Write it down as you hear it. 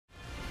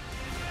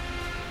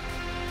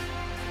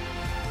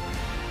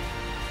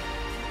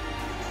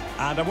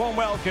And a warm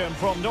welcome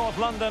from North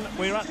London.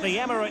 We're at the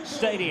Emirates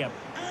Stadium.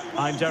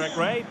 I'm Derek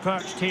Ray,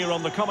 perched here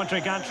on the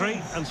commentary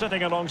gantry, and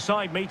sitting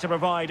alongside me to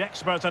provide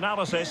expert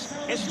analysis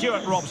is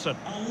Stuart Robson.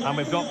 And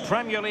we've got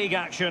Premier League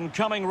action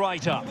coming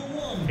right up.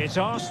 It's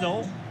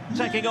Arsenal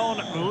taking on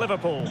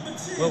Liverpool.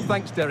 Well,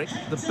 thanks, Derek.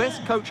 The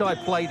best coach I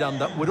played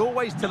under would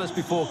always tell us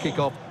before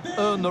kick-off,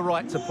 earn the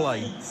right to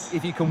play.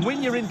 If you can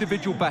win your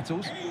individual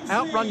battles,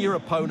 outrun your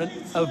opponent,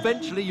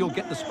 eventually you'll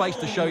get the space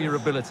to show your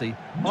ability.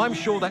 I'm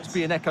sure that's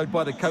being echoed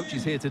by the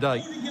coaches here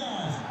today.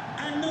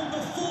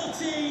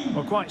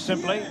 Well, quite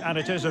simply, and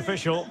it is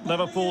official,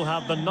 Liverpool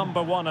have the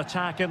 #1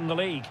 attack in the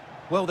league.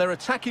 Well, their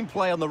attacking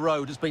play on the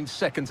road has been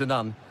second to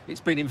none. It's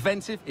been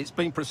inventive, it's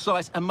been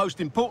precise, and most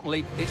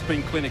importantly, it's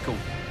been clinical.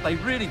 They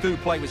really do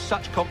play with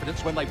such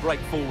confidence when they break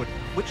forward,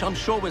 which I'm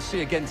sure we'll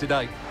see again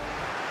today.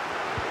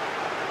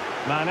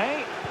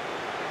 Mane.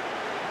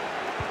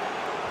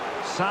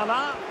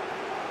 Salah.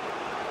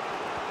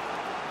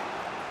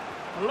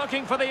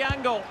 Looking for the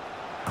angle.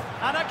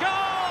 And a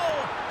goal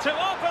to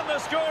open the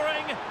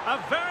scoring. A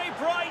very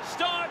bright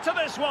start to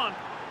this one.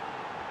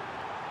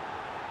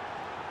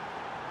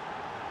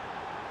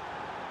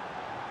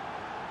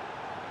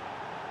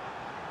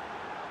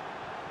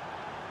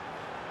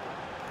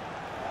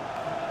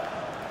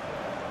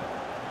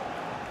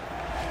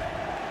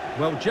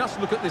 Well, just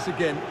look at this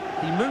again.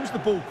 He moves the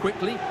ball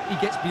quickly, he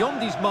gets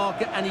beyond his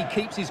marker and he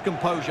keeps his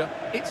composure.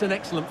 It's an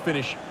excellent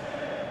finish.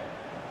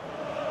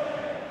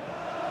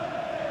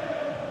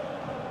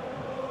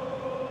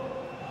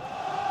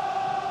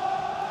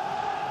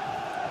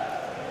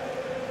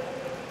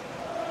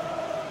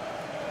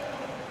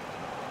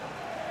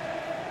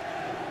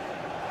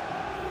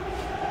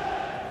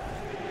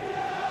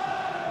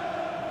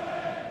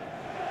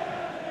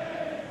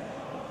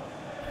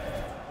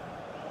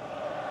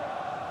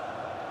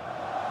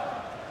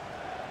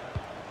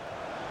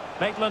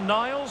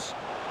 Maitland-Niles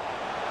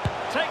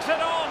takes it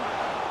on.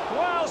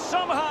 Well,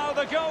 somehow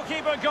the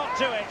goalkeeper got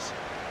to it.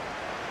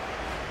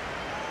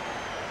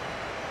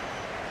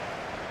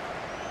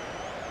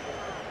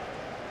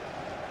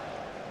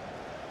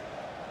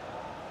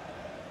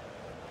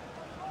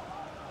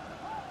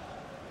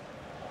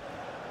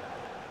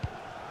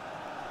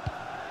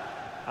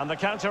 And the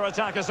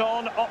counter-attack is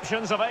on.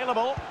 Options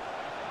available.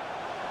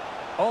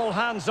 All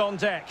hands on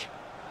deck.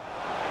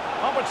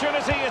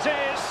 Opportunity it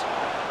is.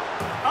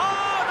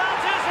 Oh!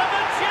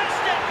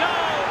 Majestic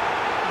goal!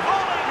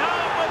 Volleyed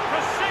home with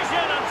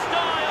precision and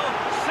style.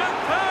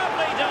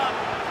 Superbly done.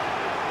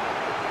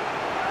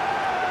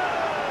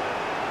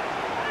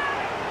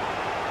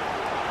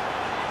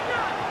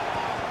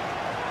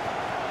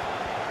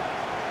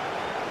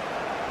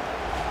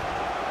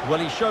 Well,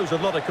 he shows a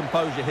lot of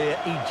composure here.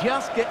 He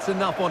just gets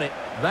enough on it.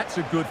 That's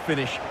a good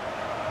finish.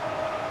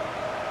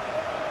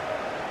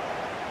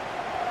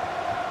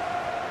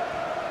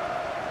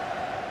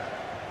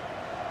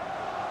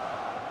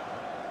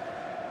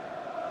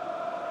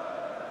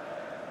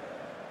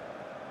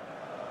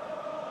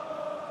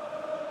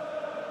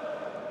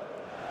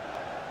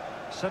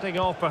 Setting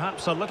off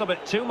perhaps a little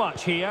bit too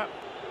much here.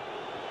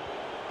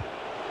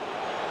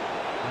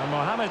 And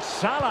Mohamed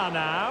Salah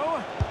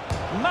now.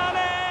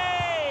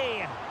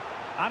 Mane!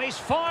 And he's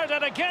fired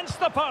it against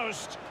the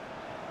post.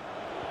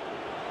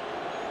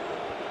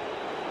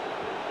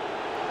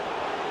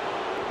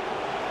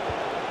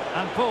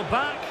 And pulled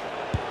back.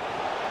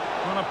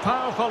 On a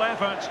powerful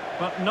effort,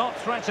 but not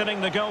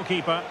threatening the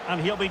goalkeeper, and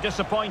he'll be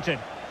disappointed.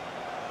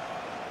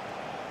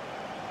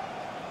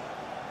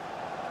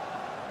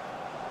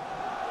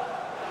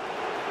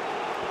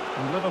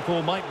 And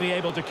Liverpool might be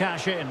able to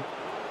cash in.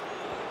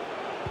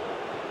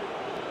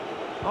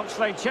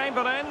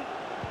 Oxlade-Chamberlain.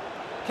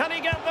 Can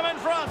he get them in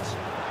front?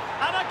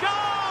 And a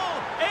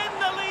goal! In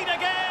the lead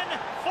again!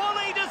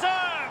 Fully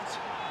deserved!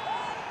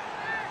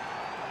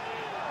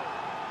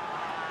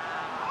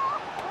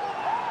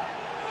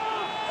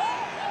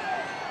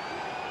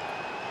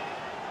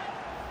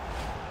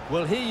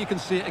 Well, here you can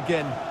see it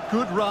again.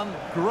 Good run,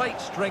 great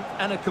strength,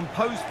 and a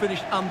composed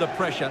finish under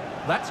pressure.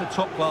 That's a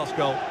top-class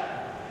goal.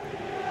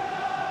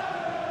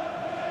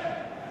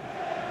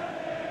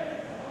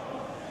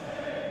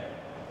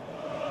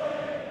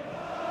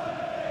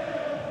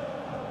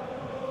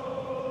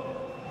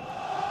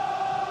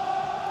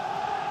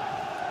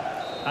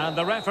 And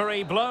the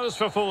referee blows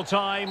for full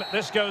time.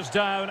 This goes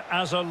down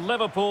as a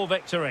Liverpool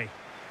victory.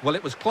 Well,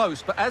 it was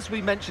close, but as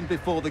we mentioned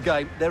before the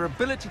game, their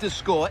ability to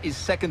score is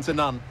second to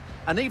none.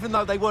 And even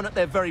though they weren't at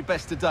their very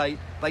best today,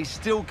 they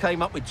still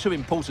came up with two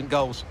important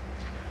goals.